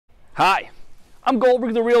Hi, I'm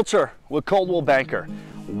Goldberg the Realtor with Coldwell Banker.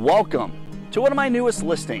 Welcome to one of my newest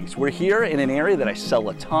listings. We're here in an area that I sell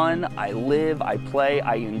a ton, I live, I play,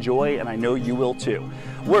 I enjoy, and I know you will too.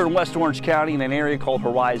 We're in West Orange County in an area called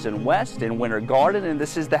Horizon West in Winter Garden, and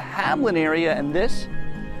this is the Hamlin area, and this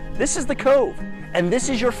is the Cove, and this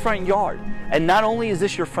is your front yard. And not only is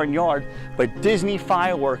this your front yard, but Disney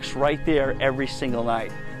fireworks right there every single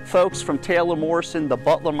night. Folks, from Taylor Morrison, the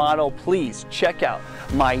Butler model, please check out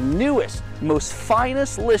my newest, most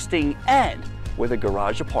finest listing and with a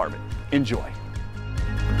garage apartment. Enjoy.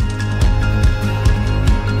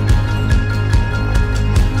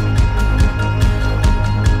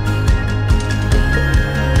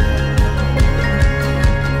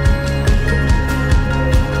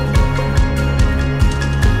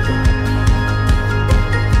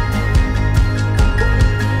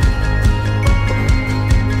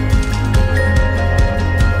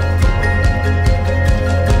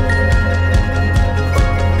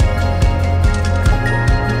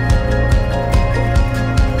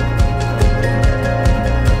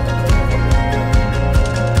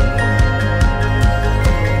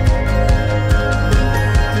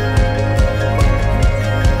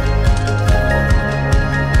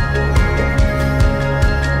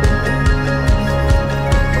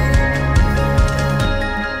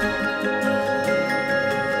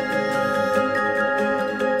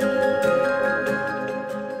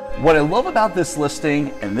 What I love about this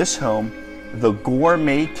listing and this home, the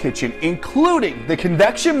gourmet kitchen, including the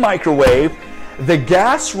convection microwave, the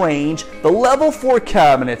gas range, the level 4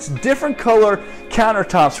 cabinets, different color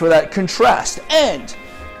countertops for that contrast, and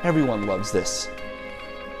everyone loves this.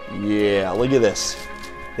 Yeah, look at this.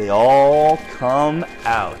 They all come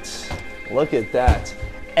out. Look at that.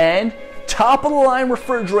 And top of the line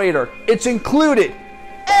refrigerator, it's included.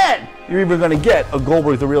 And you're even gonna get a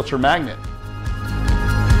Goldberg the Realtor magnet.